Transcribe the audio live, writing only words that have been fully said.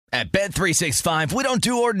At Bet365, we don't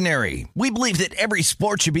do ordinary. We believe that every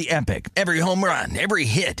sport should be epic. Every home run, every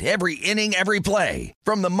hit, every inning, every play.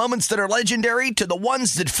 From the moments that are legendary to the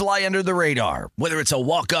ones that fly under the radar. Whether it's a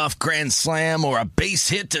walk-off grand slam or a base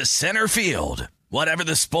hit to center field. Whatever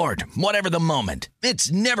the sport, whatever the moment.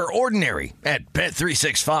 It's never ordinary at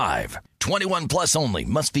Bet365. 21 plus only.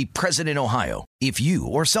 Must be present in Ohio. If you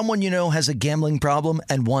or someone you know has a gambling problem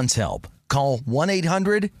and wants help, call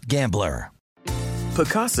 1-800-GAMBLER.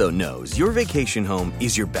 Picasso knows your vacation home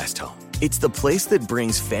is your best home. It's the place that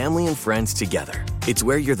brings family and friends together. It's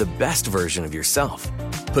where you're the best version of yourself.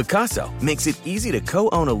 Picasso makes it easy to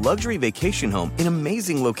co-own a luxury vacation home in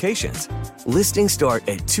amazing locations. Listings start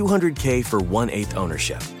at $200K for 1/8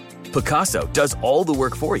 ownership. Picasso does all the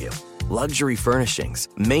work for you. Luxury furnishings,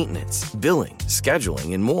 maintenance, billing,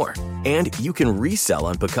 scheduling, and more. And you can resell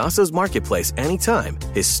on Picasso's marketplace anytime,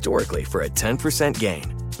 historically for a 10% gain.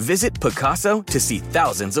 Visit Picasso to see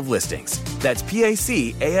thousands of listings. That's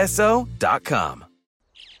PACASO.com.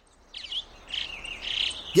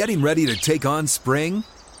 Getting ready to take on spring?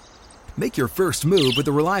 Make your first move with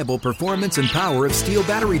the reliable performance and power of Steel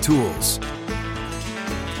battery tools.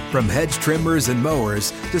 From hedge trimmers and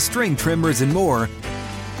mowers to string trimmers and more,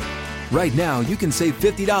 right now you can save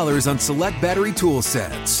 $50 on select battery tool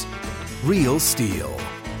sets. Real Steel.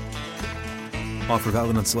 Offer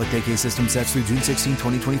valid on select AK system sets through June 16,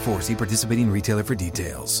 2024. See participating retailer for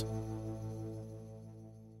details.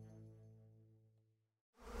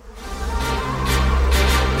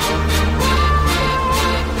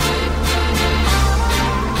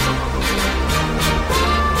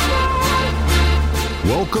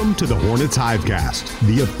 Welcome to the Hornets Hivecast,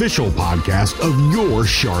 the official podcast of your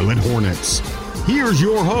Charlotte Hornets. Here's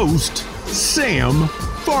your host, Sam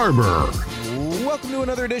Farber. Welcome to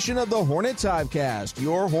another edition of the Hornets Hivecast,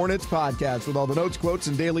 your Hornets podcast with all the notes, quotes,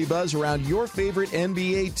 and daily buzz around your favorite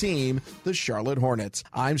NBA team, the Charlotte Hornets.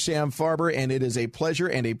 I'm Sam Farber, and it is a pleasure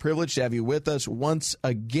and a privilege to have you with us once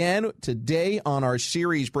again today on our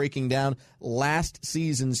series breaking down last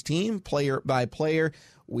season's team, player by player.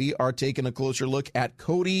 We are taking a closer look at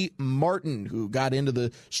Cody Martin, who got into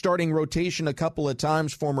the starting rotation a couple of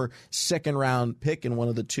times, former second-round pick and one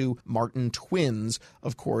of the two Martin twins,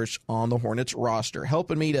 of course, on the Hornets roster.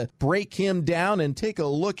 Helping me to break him down and take a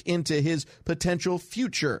look into his potential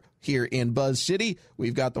future here in Buzz City,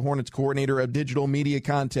 we've got the Hornets coordinator of digital media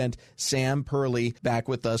content, Sam Perley, back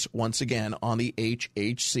with us once again on the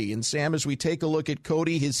HHC. And Sam, as we take a look at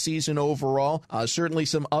Cody, his season overall, certainly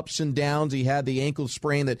some ups and downs. He had the ankle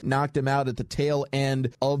sprain that knocked him out at the tail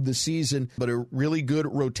end of the season, but a really good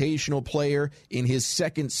rotational player in his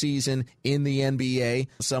second season in the NBA.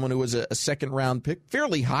 Someone who was a second-round pick,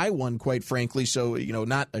 fairly high one, quite frankly, so,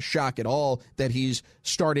 not a shock at all that he's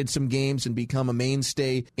started some games and become a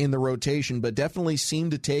mainstay in the rotation, but definitely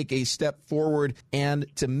seemed to take a step forward. And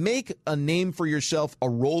to make a name for yourself, a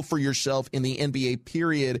role for yourself in the NBA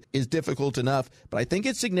period is difficult enough, but I think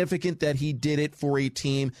it's significant that he did it for a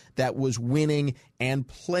team that was winning and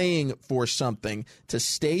playing for something. To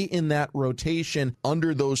stay in that rotation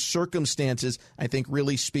under those circumstances, I think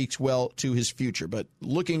really speaks well to his future. But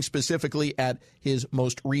looking specifically at his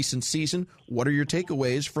most recent season, what are your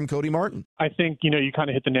takeaways from Cody Martin? I think, you kind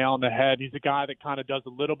of hit the nail on the head. He's a guy that kind of does a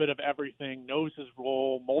little bit of everything, knows his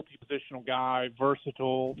role, multi-positional guy,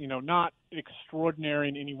 versatile, not extraordinary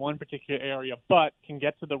in any one particular area, but can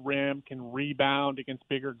get to the rim, can rebound against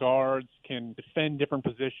bigger guards, can defend different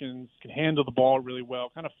positions, can handle the ball really well,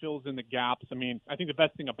 kind of fills in the gaps. I think the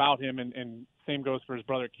best thing about him, and same goes for his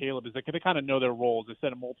brother Caleb, is that they kind of know their roles. They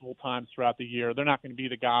said it multiple times throughout the year. They're not going to be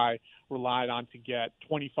the guy relied on to get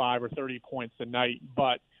 25 or 30 points a night,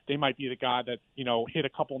 but they might be the guy that, hit a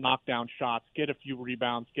couple knockdown shots, get a few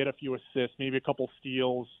rebounds, get a few assists, maybe a couple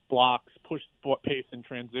steals, blocks, push pace in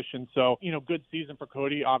transition. So, good season for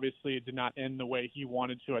Cody. Obviously, it did not end the way he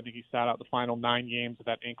wanted to. I think he sat out the final 9 games with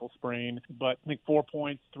that ankle sprain. But I think 4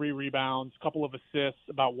 points, 3 rebounds, a couple of assists,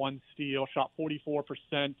 about 1 steal, shot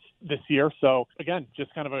 44% this year. So, again,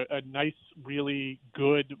 just kind of a nice, really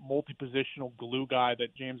good multi-positional glue guy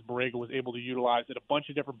that James Borrego was able to utilize at a bunch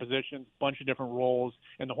of different positions, bunch of different roles.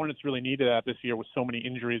 And the Hornets really needed that this year with so many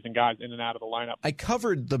injuries and guys in and out of the lineup. I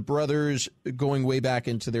covered the brothers going way back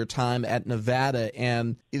into their time at Nevada,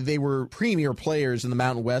 and they were premier players in the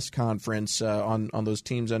Mountain West Conference on those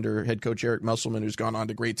teams under head coach Eric Musselman, who's gone on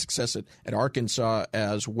to great success at Arkansas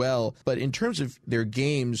as well. But in terms of their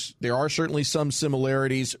games, there are certainly some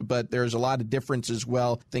similarities, but there's a lot of difference as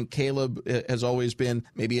well. I think Caleb has always been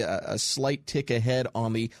maybe a slight tick ahead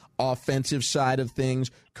on the offensive side of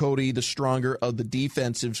things, Cody the stronger of the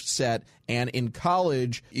defensive set. And in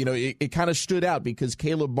college, it kind of stood out because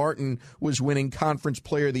Caleb Martin was winning Conference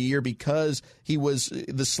Player of the Year because he was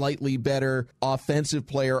the slightly better offensive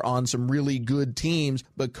player on some really good teams.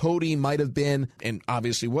 But Cody might have been, and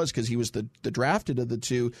obviously was because he was the drafted of the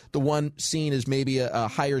two, the one seen as maybe a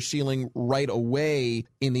higher ceiling right away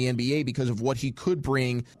in the NBA because of what he could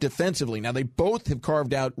bring defensively. Now, they both have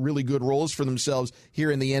carved out really good roles for themselves here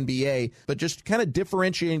in the NBA, but just kind of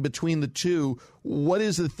differentiating between the two, what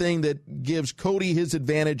is the thing that gives Cody his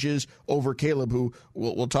advantages over Caleb, who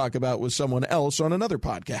we'll talk about with someone else on another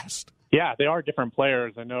podcast? Yeah, they are different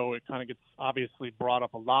players. I know it kind of gets obviously brought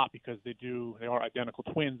up a lot because they are identical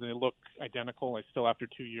twins and they look identical. I still, after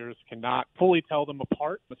 2 years, cannot fully tell them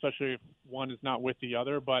apart, especially if one is not with the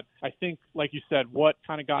other. But I think, like you said, what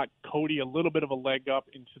kind of got Cody a little bit of a leg up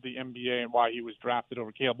into the NBA and why he was drafted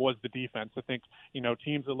over Caleb was the defense. I think,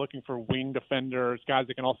 teams are looking for wing defenders, guys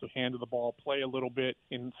that can also handle the ball, play a little bit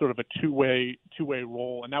in sort of a two-way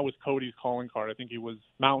role, and that was Cody's calling card. I think he was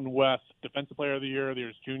Mountain West Defensive Player of the Year.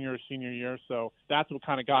 There's junior or senior year, so that's what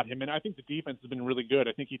kind of got him. And I think the defense has been really good.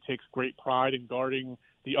 I think he takes great pride in guarding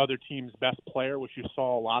the other team's best player, which you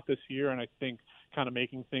saw a lot this year, and I think kind of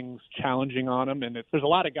making things challenging on him. And there's a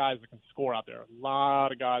lot of guys that can score out there, a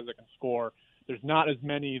lot of guys that can score. There's not as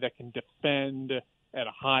many that can defend at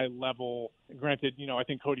a high level. Granted, I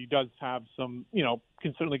think Cody does have some,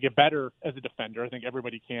 can certainly get better as a defender. I think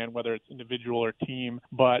everybody can, whether it's individual or team.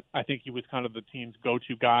 But I think he was kind of the team's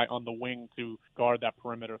go-to guy on the wing to guard that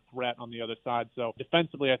perimeter threat on the other side. So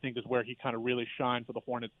defensively, I think is where he kind of really shined for the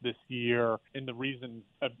Hornets this year. And the reason,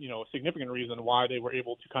 a significant reason why they were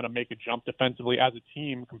able to kind of make a jump defensively as a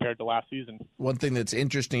team compared to last season. One thing that's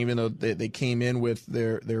interesting, even though they came in with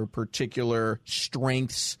their particular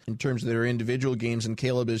strengths in terms of their individual games, and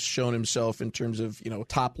Caleb has shown himself in terms of,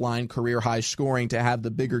 top line career high scoring to have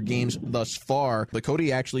the bigger games thus far. But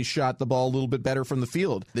Cody actually shot the ball a little bit better from the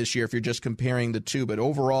field this year if you're just comparing the two. But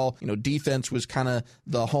overall, defense was kind of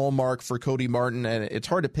the hallmark for Cody Martin. And it's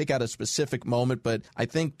hard to pick out a specific moment, but I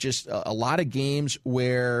think just a lot of games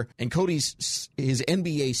where, and Cody's, his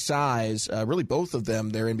NBA size, really both of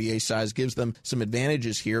them, their NBA size gives them some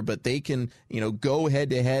advantages here, but they can, go head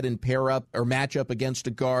to head and pair up or match up against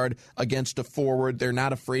a guard, against a forward. They're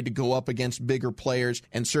not afraid to go up against bigger players,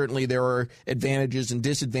 and certainly there are advantages and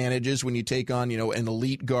disadvantages when you take on, an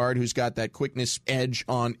elite guard who's got that quickness edge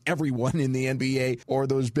on everyone in the NBA, or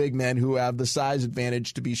those big men who have the size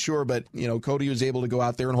advantage, to be sure. But, Cody was able to go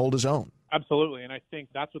out there and hold his own. Absolutely, and I think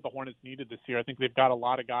that's what the Hornets needed this year. I think they've got a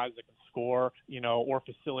lot of guys that can score, or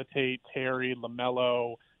facilitate. Terry,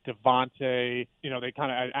 LaMelo, Devontae, they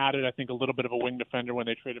kind of added, I think, a little bit of a wing defender when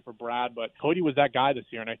they traded for Brad, but Cody was that guy this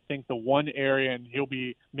year. And I think the one area, and he'll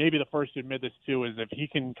be maybe the first to admit this too, is if he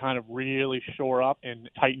can kind of really shore up and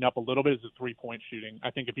tighten up a little bit, is the three-point shooting. I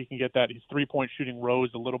think if he can get that, his three-point shooting rose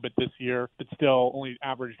a little bit this year, but still only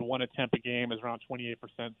averaged one attempt a game, is around 28%.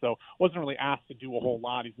 So wasn't really asked to do a whole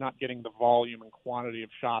lot. He's not getting the volume and quantity of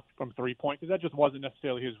shots from three-point because that just wasn't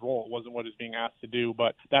necessarily his role. It wasn't what he's being asked to do,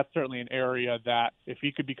 but that's certainly an area that if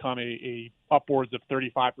he could become a upwards of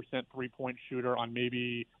 35% three-point shooter on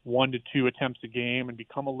maybe 1 to 2 attempts a game and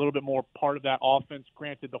become a little bit more part of that offense.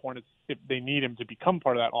 Granted, the Hornets, if they need him to become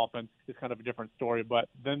part of that offense, is kind of a different story. But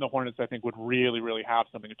then the Hornets, I think, would really, really have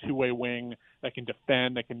something, a two-way wing that can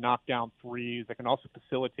defend, that can knock down threes, that can also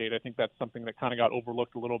facilitate. I think that's something that kind of got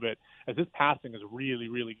overlooked a little bit, as his passing is really,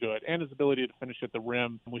 really good, and his ability to finish at the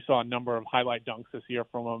rim. We saw a number of highlight dunks this year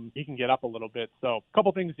from him. He can get up a little bit. So a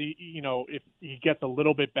couple things if he gets a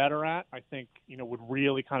little bit better at, I think, would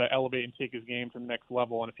really kind of elevate and take his game to the next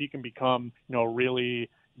level. And if he can become, a really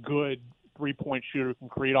good three-point shooter who can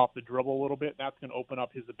create off the dribble a little bit, that's going to open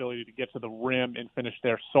up his ability to get to the rim and finish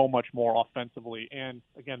there so much more offensively. And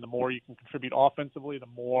again, the more you can contribute offensively, the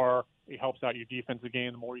more it helps out your defensive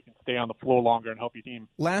game, the more you can stay on the floor longer and help your team.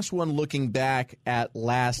 Last one, looking back at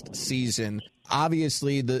last season,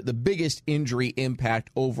 obviously the biggest injury impact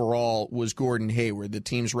overall was Gordon Hayward. The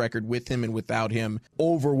team's record with him and without him,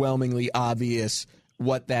 overwhelmingly obvious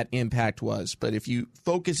what that impact was. But if you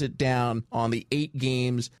focus it down on the 8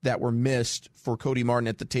 games that were missed for Cody Martin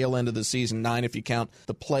at the tail end of the season, 9 if you count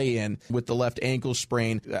the play-in with the left ankle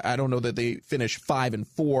sprain, I don't know that they finished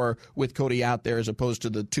 5-4 with Cody out there as opposed to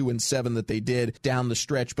the 2-7 that they did down the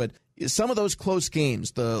stretch. But some of those close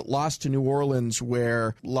games, the loss to New Orleans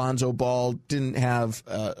where Lonzo Ball didn't have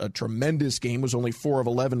a tremendous game, was only 4 of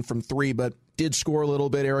 11 from 3, but did score a little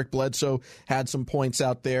bit. Eric Bledsoe had some points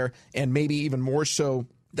out there, and maybe even more so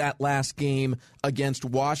that last game against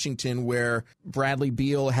Washington where Bradley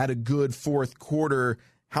Beal had a good fourth quarter,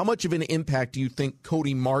 how much of an impact do you think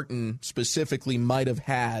Cody Martin specifically might have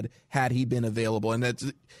had he been available? And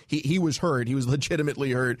that's he was hurt. He was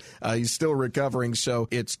legitimately hurt. He's still recovering, so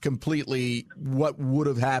it's completely what would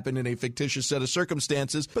have happened in a fictitious set of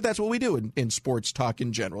circumstances. But that's what we do in sports talk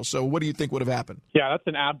in general. So what do you think would have happened? Yeah, that's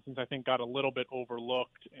an absence I think got a little bit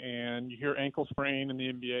overlooked. And you hear ankle sprain in the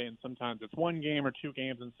NBA, and sometimes it's 1 game or 2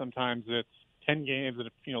 games, and sometimes it's 10 games. And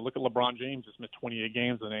if, look at LeBron James, just missed 28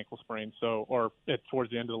 games with an ankle sprain. So, or it's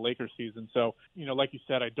towards the end of the Lakers season. So, like you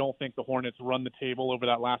said, I don't think the Hornets run the table over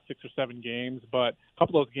that last 6 or 7 games. But a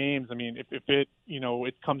couple of those games, I mean, if it,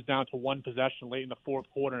 it comes down to one possession late in the fourth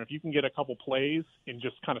quarter, and if you can get a couple plays and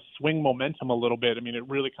just kind of swing momentum a little bit, I mean, it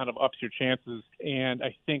really kind of ups your chances. And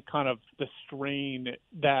I think kind of the strain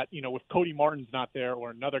that, if Cody Martin's not there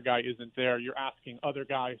or another guy isn't there, you're asking other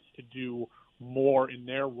guys to do more in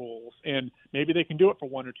their roles. And maybe they can do it for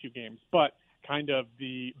 1 or 2 games, but kind of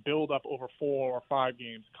the build up over 4 or 5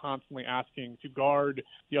 games, constantly asking to guard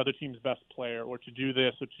the other team's best player or to do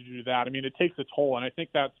this or to do that. I mean, it takes a toll. And I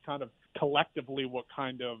think that's kind of collectively what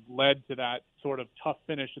kind of led to that sort of tough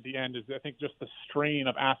finish at the end is I think just the strain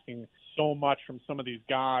of asking so much from some of these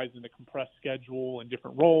guys in the compressed schedule and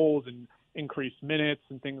different roles and increased minutes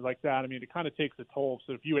and things like that. I mean, it kind of takes a toll.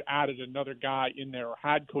 So if you had added another guy in there or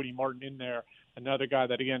had Cody Martin in there, another guy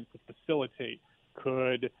that, again, could facilitate,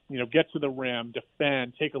 could, get to the rim,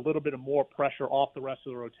 defend, take a little bit of more pressure off the rest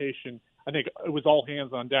of the rotation, I think it was all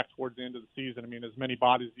hands on deck towards the end of the season. I mean, as many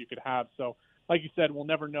bodies as you could have. So, like you said, we'll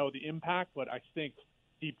never know the impact, but I think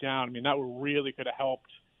deep down, I mean, that really could have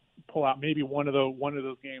helped pull out maybe one of those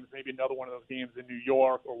games, maybe another one of those games in New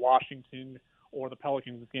York or Washington or the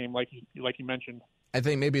Pelicans game, like you mentioned. I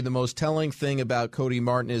think maybe the most telling thing about Cody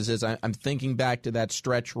Martin is I'm thinking back to that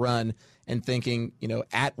stretch run and thinking,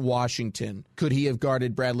 at Washington, could he have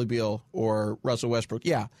guarded Bradley Beal or Russell Westbrook?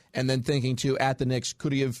 Yeah. And then thinking, too, at the Knicks,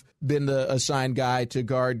 could he have been the assigned guy to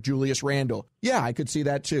guard Julius Randle? Yeah, I could see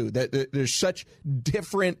that, too. That there's such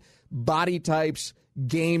different body types,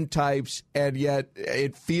 game types, and yet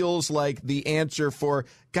it feels like the answer for,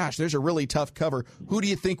 gosh, there's a really tough cover. Who do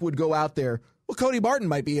you think would go out there? Well, Cody Martin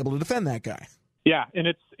might be able to defend that guy. Yeah, and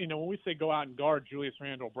it's, when we say go out and guard Julius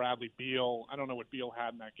Randle, Bradley Beal, I don't know what Beal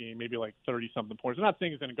had in that game, maybe like 30-something points. I'm not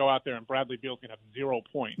saying he's going to go out there and Bradley Beal's going to have 0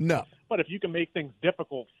 points. No. But if you can make things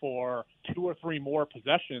difficult for 2 or 3 more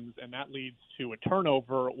possessions and that leads to a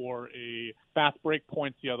turnover or a fast break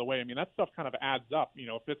points the other way, I mean, that stuff kind of adds up.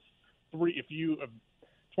 If you have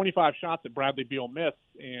 25 shots that Bradley Beal missed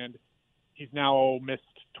and he's now missed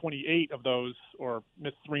 28 of those or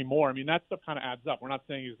missed 3 more. I mean, that stuff kind of adds up. We're not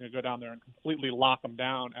saying he's going to go down there and completely lock him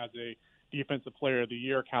down as a defensive player of the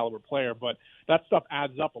year caliber player, but that stuff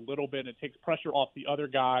adds up a little bit and it takes pressure off the other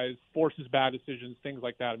guys, forces bad decisions, things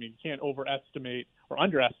like that. I mean, you can't overestimate or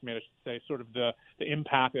underestimate, I should say, sort of the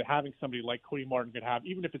impact that having somebody like Cody Martin could have,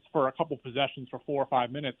 even if it's for a couple possessions for 4 or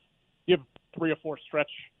 5 minutes. You have 3 or 4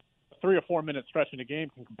 minute stretch in a game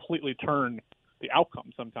can completely turn the outcome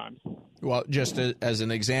sometimes. Well, just as an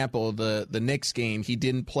example, the Knicks game, he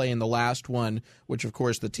didn't play in the last one, which, of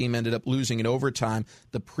course, the team ended up losing in overtime.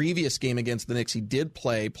 The previous game against the Knicks, he did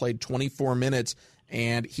played 24 minutes,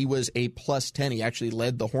 and he was a +10. He actually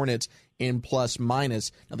led the Hornets in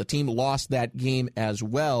plus-minus. Now, the team lost that game as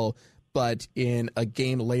well, but in a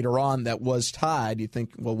game later on that was tied, you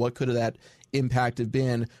think, well, what could that impact have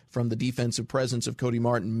been from the defensive presence of Cody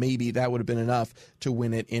Martin? Maybe that would have been enough to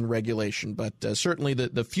win it in regulation. But certainly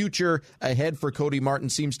the future ahead for Cody Martin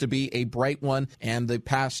seems to be a bright one, and the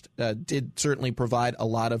past did certainly provide a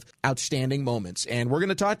lot of outstanding moments. And we're going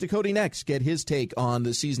to talk to Cody next, get his take on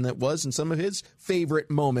the season that was and some of his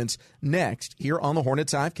favorite moments next here on the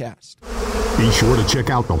Hornets Hivecast. Be sure to check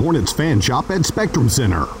out the Hornets Fan Shop at Spectrum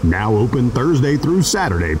Center, now open Thursday through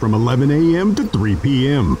Saturday from 11 a.m. to 3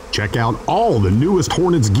 p.m. Check out all the newest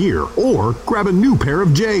Hornets gear or grab a new pair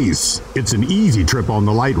of J's. It's an easy trip on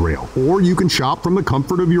the light rail, or you can shop from the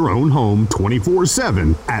comfort of your own home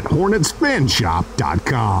 24/7 at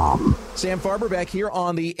HornetsFanShop.com. Sam Farber back here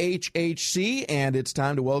on the HHC, and it's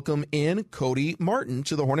time to welcome in Cody Martin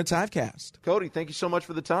to the Hornets Hivecast. Cody, thank you so much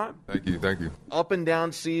for the time. Thank you. Up and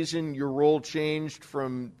down season, your role changed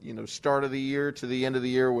from start of the year to the end of the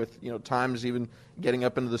year with times even getting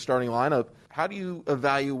up into the starting lineup. How do you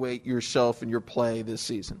evaluate yourself and your play this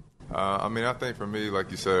season? I think for me,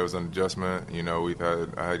 like you said, it was an adjustment.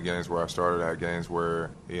 I had games where I started, I had games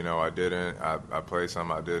where, I didn't. I played some,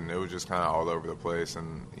 I didn't. It was just kind of all over the place.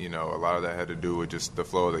 And, a lot of that had to do with just the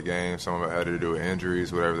flow of the game. Some of it had to do with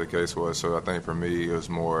injuries, whatever the case was. So I think for me, it was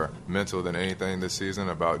more mental than anything this season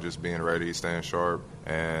about just being ready, staying sharp.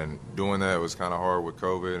 And doing that was kind of hard with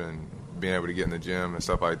COVID and being able to get in the gym and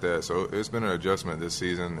stuff like that. So it's been an adjustment this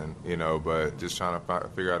season, and but just trying to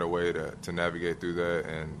figure out a way to navigate through that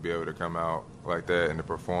and be able to come out like that and to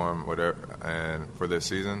perform whatever and for this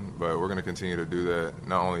season. But we're going to continue to do that,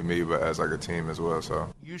 not only me but as like a team as well.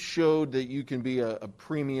 So you showed that you can be a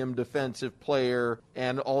premium defensive player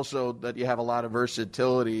and also that you have a lot of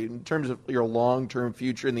versatility. In terms of your long-term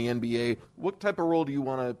future in the NBA, what type of role do you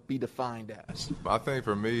want to be defined as? I think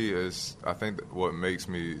for me what makes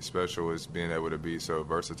me special is being able to be so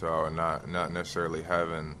versatile and not necessarily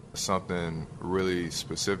having something really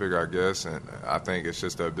specific, I guess. And I think it's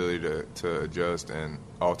just the ability to adjust and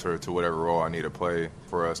alter to whatever role I need to play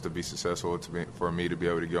for us to be successful, for me to be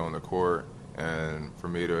able to get on the court, and for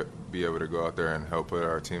me to be able to go out there and help put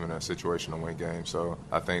our team in a situation to win games. So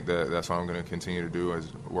I think that's what I'm going to continue to do,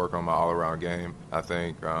 is work on my all-around game. I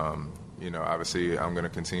think, obviously I'm going to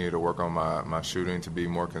continue to work on my shooting to be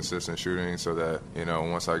more consistent shooting so that,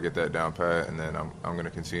 once I get that down pat, and then I'm going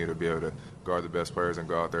to continue to be able to guard the best players and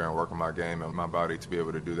go out there and work on my game and my body to be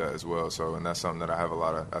able to do that as well. So, and that's something that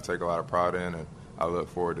I take a lot of pride in, and I look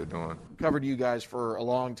forward to doing. Covered you guys for a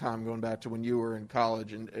long time, going back to when you were in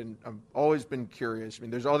college, and I've always been curious. I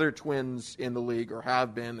mean, there's other twins in the league, or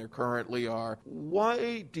have been, there currently are.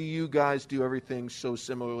 Why do you guys do everything so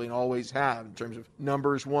similarly and always have, in terms of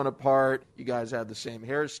numbers one apart? You guys have the same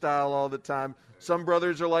hairstyle all the time. Some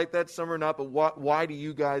brothers are like that, some are not, but why do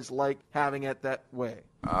you guys like having it that way?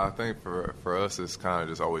 I think for us, it's kind of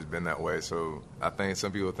just always been that way. So I think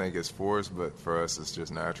some people think it's forced, but for us, it's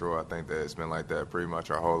just natural. I think that it's been like that pretty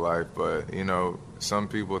much our whole life. But, some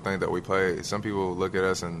people think that some people look at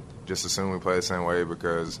us and just assume we play the same way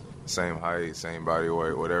because same height, same body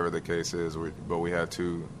weight, whatever the case is. But we have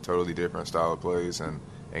two totally different style of plays and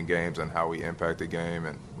games and how we impact the game.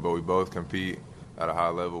 But we both compete at a high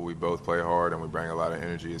level. We both play hard and we bring a lot of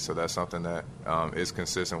energy. So that's something that is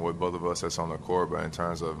consistent with both of us that's on the court. But in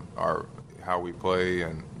terms of how we play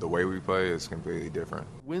and the way we play, is completely different.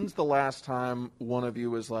 When's the last time one of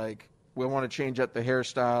you was like, we want to change up the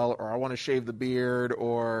hairstyle, or I want to shave the beard,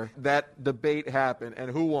 or that debate happened,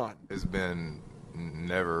 and who won? It's been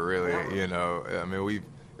never really, I mean,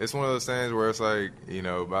 it's one of those things where it's like,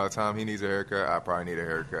 by the time he needs a haircut, I probably need a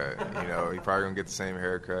haircut. He probably going to get the same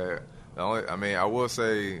haircut. I will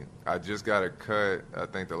say I just got a cut, I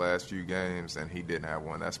think, the last few games, and he didn't have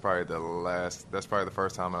one. That's probably the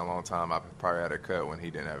first time in a long time I've probably had a cut when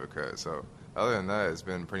he didn't have a cut. So other than that, it's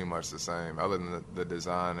been pretty much the same, other than the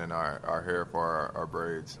design and our hair for our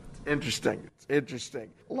braids. Interesting. A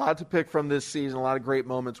lot to pick from this season, a lot of great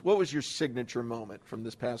moments. What was your signature moment from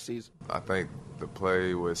this past season? I think the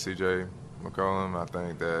play with C.J. McCollum. I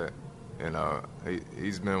think that,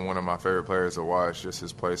 he's been one of my favorite players to watch, just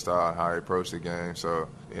his play style and how he approached the game. So,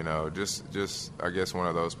 just I guess one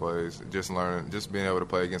of those plays, just being able to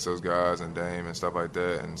play against those guys and Dame and stuff like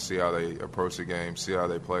that, and see how they approach the game, see how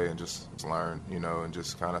they play, and just learn, and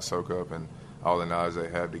just kind of soak up and all the knowledge they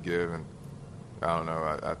have to give. And I don't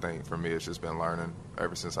know, I think for me it's just been learning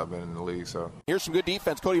ever since I've been in the league. So here's some good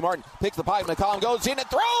defense. Cody Martin picks the pipe. McCollum goes in and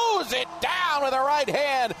throws it down with a right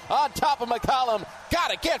hand on top of McCollum.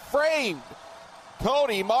 Gotta get framed.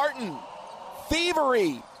 Cody Martin,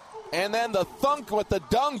 thievery, and then the thunk with the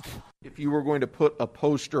dunk. If you were going to put a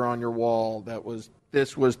poster on your wall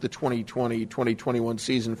this was the 2020-2021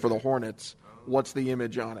 season for the Hornets, what's the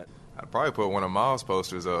image on it? I'd probably put one of Miles'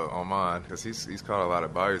 posters up on mine, because he's caught a lot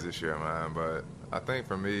of bodies this year, man. But I think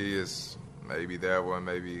for me, it's maybe that one,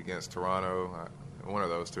 maybe against Toronto. One of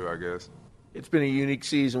those two, I guess. It's been a unique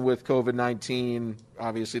season with COVID-19.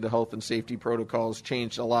 Obviously, the health and safety protocols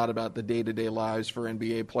changed a lot about the day-to-day lives for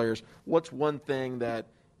NBA players. What's one thing that,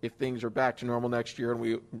 if things are back to normal next year, and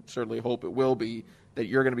we certainly hope it will be, that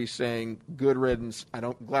you're going to be saying, good riddance,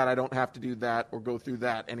 glad I don't have to do that or go through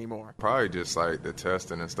that anymore? Probably just like the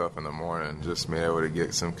testing and stuff in the morning, just being able to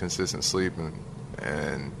get some consistent sleep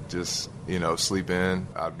and just, sleep in.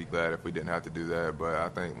 I'd be glad if we didn't have to do that, but I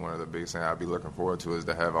think one of the biggest things I'd be looking forward to is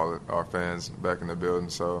to have all our fans back in the building.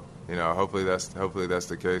 So, hopefully that's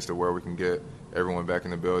the case, to where we can get everyone back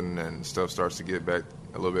in the building and stuff starts to get back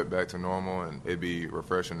a little bit back to normal, and it'd be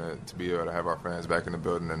refreshing to be able to have our fans back in the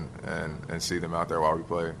building and see them out there while we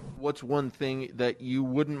play. What's one thing that you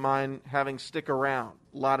wouldn't mind having stick around?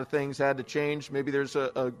 A lot of things had to change. Maybe there's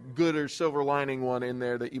a good or silver lining one in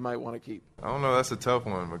there that you might want to keep. I don't know. That's a tough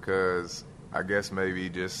one, because I guess maybe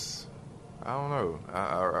just, I don't know.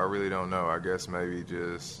 I really don't know. I guess maybe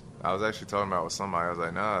just, I was actually talking about it with somebody. I was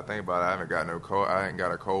like, I think about it. I haven't got no cold. I ain't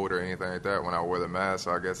got a cold or anything like that when I wear the mask.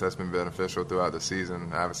 So I guess that's been beneficial throughout the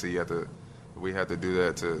season. Obviously, we have to do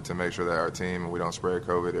that to make sure that our team, we don't spread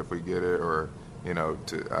COVID if we get it, or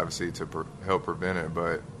to help prevent it.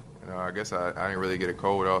 But No, I guess I didn't really get a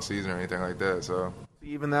cold all season or anything like that, so.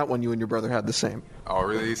 Even that one, you and your brother had the same. Oh,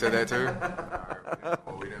 really? You said that too?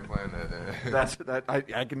 Well, we didn't plan that then.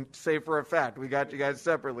 I can say for a fact. We got you guys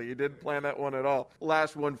separately. You didn't plan that one at all.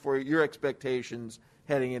 Last one for you. Your expectations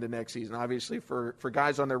heading into next season. Obviously, for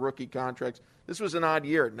guys on their rookie contracts, this was an odd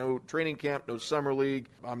year. No training camp, no summer league.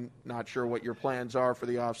 I'm not sure what your plans are for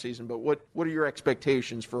the offseason, but what are your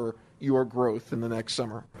expectations for your growth in the next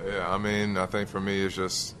summer? Yeah, I mean, I think for me it's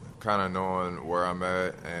just kind of knowing where I'm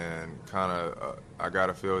at and kind of I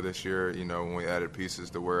got a feel this year, when we added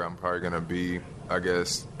pieces to where I'm probably going to be, I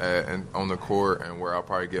guess, on the court and where I'll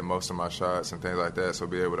probably get most of my shots and things like that. So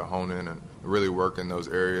be able to hone in and really work in those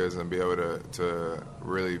areas and be able to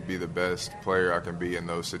really be the best player I can be in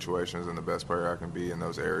those situations and the best player I can be in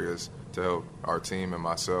those areas to help our team and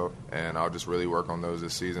myself. And I'll just really work on those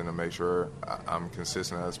this season to make sure I'm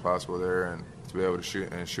consistent as possible there and to be able to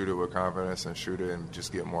shoot it with confidence and shoot it and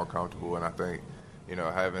just get more comfortable. And I think,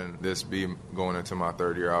 having this be going into my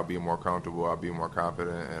third year, I'll be more comfortable, I'll be more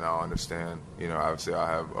confident, and I'll understand, obviously I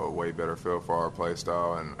have a way better feel for our play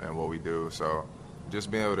style and what we do. So just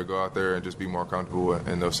being able to go out there and just be more comfortable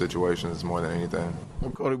in those situations more than anything.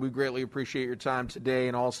 Well, Cody, we greatly appreciate your time today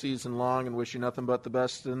and all season long and wish you nothing but the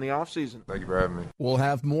best in the offseason. Thank you for having me. We'll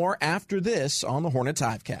have more after this on the Hornets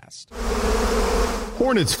Hivecast.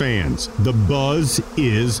 Hornets fans, the buzz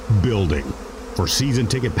is building. For season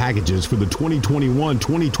ticket packages for the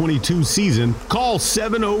 2021-2022 season, call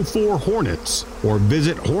 704-HORNETS or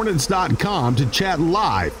visit Hornets.com to chat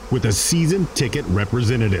live with a season ticket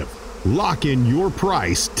representative. Lock in your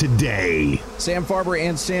price today. Sam Farber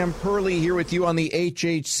and Sam Perley here with you on the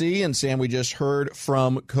HHC. And Sam, we just heard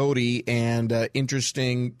from Cody, and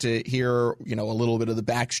interesting to hear, a little bit of the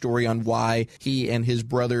backstory on why he and his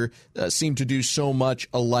brother seem to do so much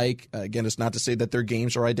alike. Again, it's not to say that their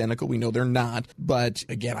games are identical. We know they're not. But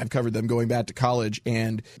again, I've covered them going back to college,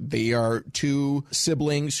 and they are two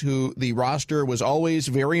siblings who the roster was always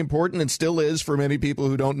very important and still is for many people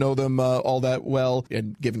who don't know them all that well.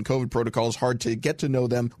 And given COVID protocols, hard to get to know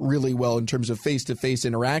them really well in terms of face-to-face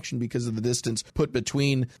interaction because of the distance put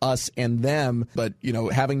between us and them. But,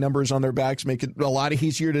 having numbers on their backs make it a lot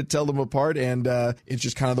easier to tell them apart, and it's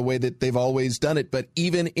just kind of the way that they've always done it. But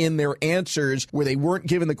even in their answers, where they weren't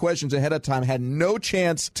given the questions ahead of time, had no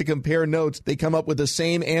chance to compare notes, they come up with the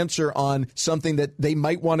same answer on something that they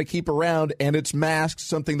might want to keep around, and it's masks,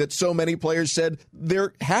 something that so many players said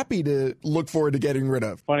they're happy to look forward to getting rid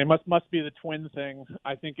of. Funny, must be the twin thing.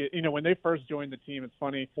 I think when they first joined the team, it's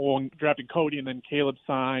funny. When drafted Cody and then Caleb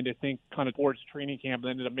signed, I think kind of towards training camp,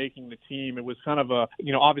 and ended up making the team. It was kind of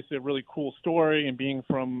obviously a really cool story. And being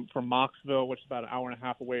from Moxville, which is about an hour and a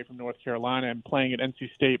half away from North Carolina, and playing at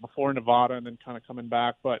NC State before Nevada, and then kind of coming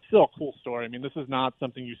back, but still a cool story. I mean, this is not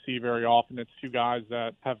something you see very often. It's two guys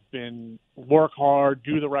that have been work hard,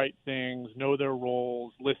 do the right things, know their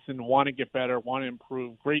roles, listen, want to get better, want to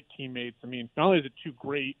improve, great teammates. I mean, not only is it two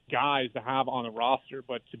great guys to have on the roster,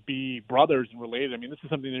 but to be brothers and related. I mean, this is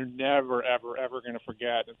something they're never, ever, ever going to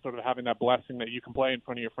forget. And sort of having that blessing that you can play in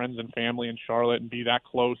front of your friends and family in Charlotte and be that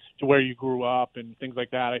close to where you grew up and things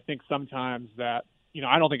like that. I think sometimes that,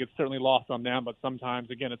 I don't think it's certainly lost on them, but sometimes,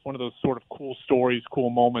 again, it's one of those sort of cool stories, cool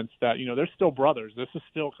moments that, they're still brothers. This is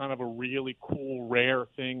still kind of a really cool, rare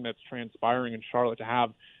thing that's transpiring in Charlotte, to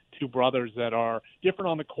have two brothers that are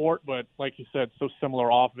different on the court, but like you said, so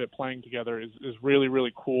similar off of it, playing together is really,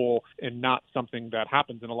 really cool, and not something that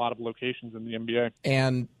happens in a lot of locations in the NBA.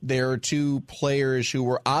 And there are two players who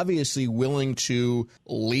were obviously willing to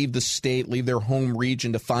leave the state, leave their home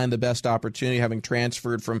region to find the best opportunity, having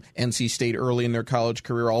transferred from NC State early in their college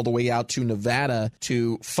career all the way out to Nevada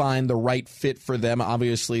to find the right fit for them.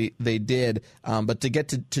 Obviously they did, but to get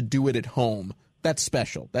to do it at home, that's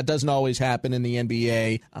special. That doesn't always happen in the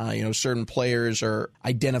NBA. Certain players are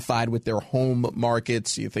identified with their home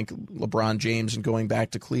markets. You think LeBron James and going back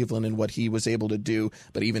to Cleveland and what he was able to do,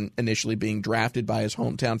 but even initially being drafted by his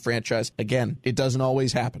hometown franchise. Again, it doesn't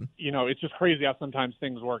always happen. It's just crazy how sometimes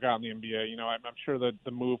things work out in the NBA. I'm sure that the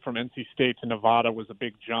move from NC State to Nevada was a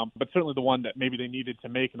big jump, but certainly the one that maybe they needed to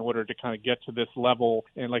make in order to kind of get to this level.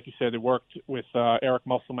 And like you said, they worked with Eric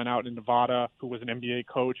Musselman out in Nevada, who was an NBA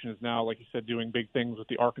coach and is now, like you said, doing big things with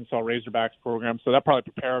the Arkansas Razorbacks program. So that probably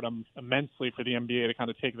prepared them immensely for the NBA to kind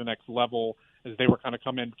of take the next level as they were kind of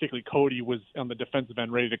coming in. Particularly Cody was on the defensive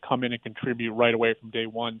end, ready to come in and contribute right away from day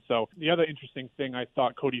one. So the other interesting thing I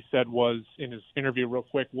thought Cody said was in his interview real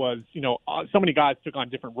quick was, so many guys took on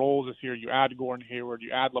different roles this year. You add Gordon Hayward,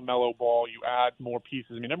 you add LaMelo Ball, you add more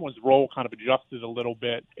pieces. I mean, everyone's role kind of adjusted a little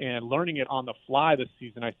bit, and learning it on the fly this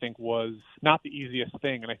season, I think, was not the easiest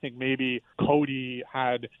thing. And I think maybe Cody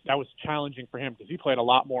that was challenging for him him because he played a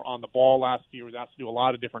lot more on the ball last year. He was asked to do a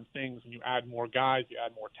lot of different things. When you add more guys, you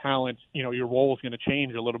add more talent, your role is going to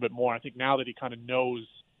change a little bit more. I think now that he kind of knows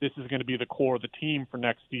this is going to be the core of the team for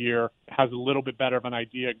next year, has a little bit better of an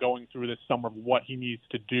idea going through this summer of what he needs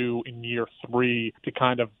to do in year 3 to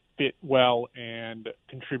kind of fit well and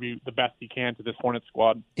contribute the best he can to this Hornets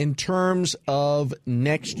squad. In terms of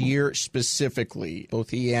next year specifically, both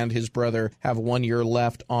he and his brother have 1 year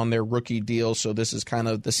left on their rookie deal, so this is kind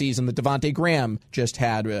of the season that Devontae Graham just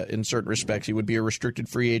had in certain respects. He would be a restricted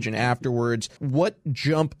free agent afterwards. What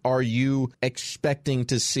jump are you expecting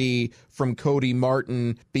to see from Cody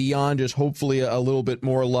Martin beyond just hopefully a little bit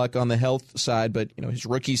more luck on the health side? But, his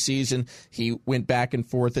rookie season, he went back and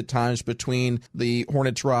forth at times between the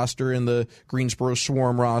Hornets roster and the Greensboro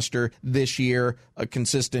Swarm roster. This year, a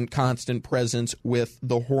consistent, constant presence with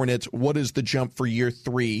the Hornets. What is the jump for year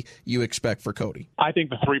 3 you expect for Cody? I think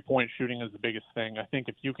the three-point shooting is the biggest thing. I think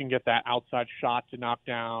if you can get that outside shot to knock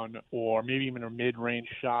down or maybe even a mid-range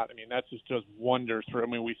shot, that just does wonders for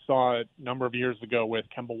him. We saw it a number of years ago with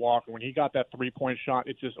Kemba Walker. When he got that three-point shot,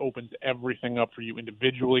 it just opens everything up for you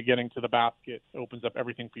individually getting to the basket. It opens up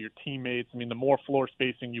everything for your teammates. The more floor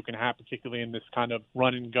spacing you can have, particularly in this kind of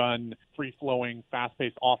run-and-gun, free-flowing,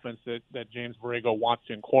 fast-paced offense that James Borrego wants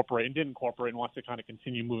to incorporate and did incorporate and wants to kind of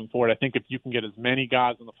continue moving forward. I think if you can get as many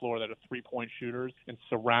guys on the floor that are three-point shooters and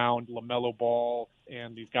surround LaMelo Ball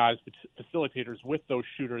and these guys, facilitators with those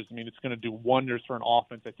shooters, it's going to do wonders for an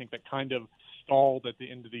offense. I think that kind of stalled at the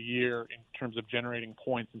end of the year in terms of generating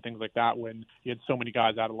points and things like that when he had so many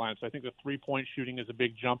guys out of line. So I think the three-point shooting is a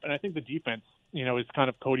big jump. And I think the defense, is kind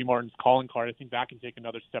of Cody Martin's calling card. I think that can take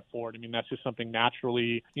another step forward. That's just something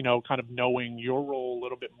naturally, kind of knowing your role a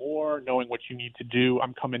little bit more, knowing what you need to do.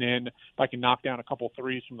 I'm coming in, if I can knock down a couple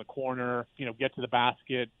threes from the corner, get to the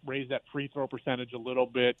basket, raise that free throw percentage a little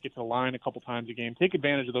bit, get to the line a couple times a game, take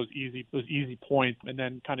advantage of those easy points, and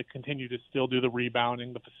then kind of continue to still do the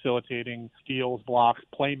rebounding, the facilitating, steals, blocks,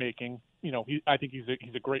 playmaking. I think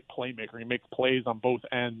he's a great playmaker. He makes plays on both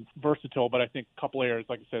ends, versatile, but I think a couple areas,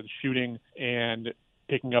 like I said, shooting and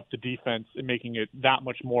picking up the defense and making it that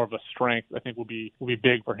much more of a strength, I think will be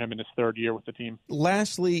big for him in his third year with the team.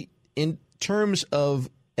 Lastly, in terms of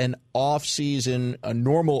an off-season, a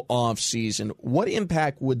normal off-season, what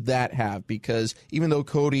impact would that have? Because even though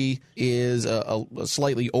Cody is a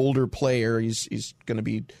slightly older player, he's going to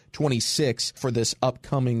be 26 for this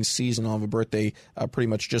upcoming season. I'll have a birthday pretty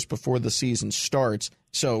much just before the season starts.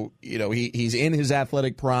 So, he's in his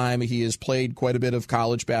athletic prime. He has played quite a bit of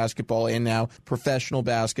college basketball and now professional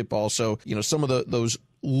basketball. So, some of those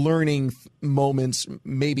learning moments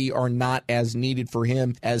maybe are not as needed for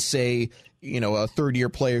him as, say, a third-year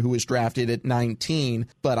player who was drafted at 19.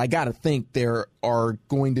 But I got to think there are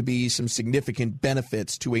going to be some significant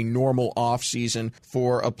benefits to a normal offseason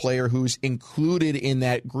for a player who's included in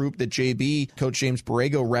that group that Coach James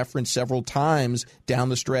Borrego referenced several times down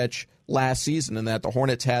the stretch last season, and that the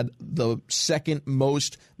Hornets had the second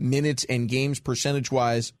most minutes and games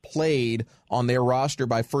percentage-wise played on their roster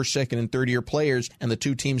by first, second, and third-year players, and the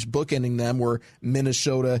two teams bookending them were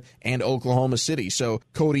Minnesota and Oklahoma City. So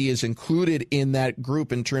Cody is included in that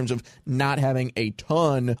group in terms of not having a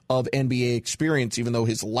ton of NBA experience, even though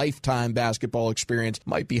his lifetime basketball experience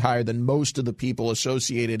might be higher than most of the people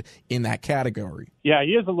associated in that category. Yeah,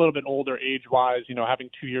 he is a little bit older age-wise, having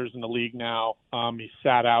 2 years in the league now. He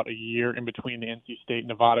sat out a year in between the NC State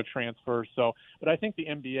Nevada transfers. But I think the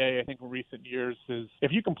NBA, in recent years is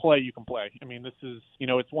if you can play, you can play. This is,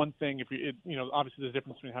 it's one thing if obviously there's a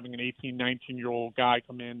difference between having an 18, 19-year-old guy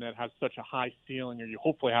come in that has such a high ceiling, or you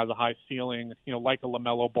hopefully has a high ceiling, like a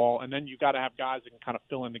LaMelo Ball, and then you got to have guys that can kind of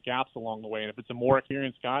fill in the gaps along the way. And if it's a more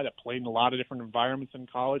experienced guy that played in a lot of different environments in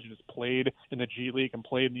college and has played in the G League and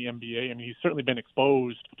played in the NBA, he's certainly been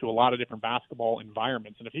exposed to a lot of different basketball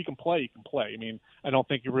environments. And if he can play, he can play. I don't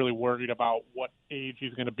think you're really worried about what age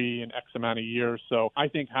he's going to be in X amount of years. So I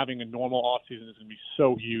think having a normal offseason is going to be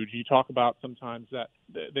so huge. You talk about sometimes that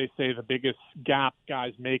they say the biggest gap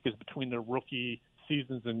guys make is between their rookie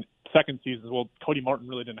seasons and second seasons. Well, Cody Martin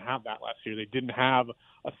really didn't have that last year. They didn't have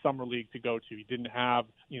a summer league to go to. He didn't have,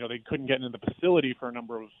 they couldn't get into the facility for a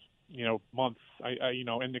number of months,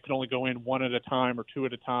 and they could only go in one at a time or two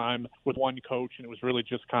at a time with one coach, and it was really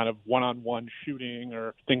just kind of one-on-one shooting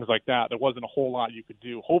or things like that. There wasn't a whole lot you could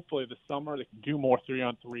do. Hopefully this summer they can do more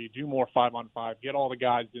 3-on-3, do more 5-on-5, get all the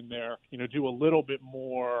guys in there, do a little bit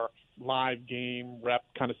more live game rep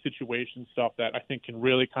kind of situation stuff that I think can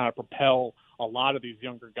really kind of propel a lot of these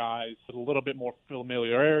younger guys with a little bit more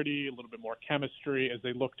familiarity, a little bit more chemistry as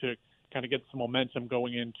they look to kind of get some momentum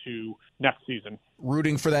going into next season.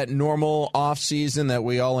 Rooting for that normal offseason that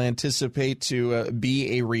we all anticipate to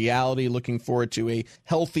be a reality. Looking forward to a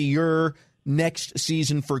healthier next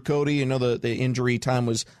season for Cody. I know the injury time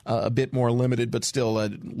was a bit more limited, but still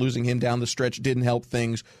losing him down the stretch didn't help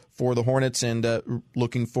things for the Hornets, and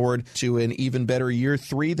looking forward to an even better year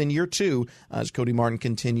 3 than year 2 as Cody Martin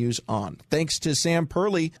continues on. Thanks to Sam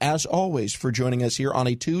Perley, as always, for joining us here on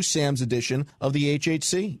a 2 Sam's edition of the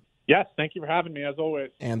HHC. Yes, thank you for having me, as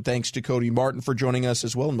always. And thanks to Cody Martin for joining us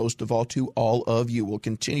as well, and most of all to all of you. We'll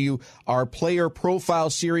continue our player profile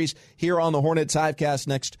series here on the Hornets Hivecast.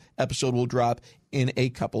 Next episode will drop in a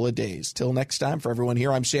couple of days. Till next time, for everyone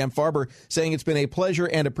here, I'm Sam Farber, saying it's been a pleasure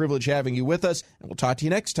and a privilege having you with us, and we'll talk to you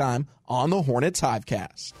next time on the Hornets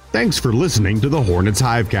Hivecast. Thanks for listening to the Hornets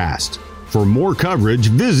Hivecast. For more coverage,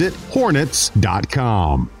 visit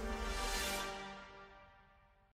Hornets.com.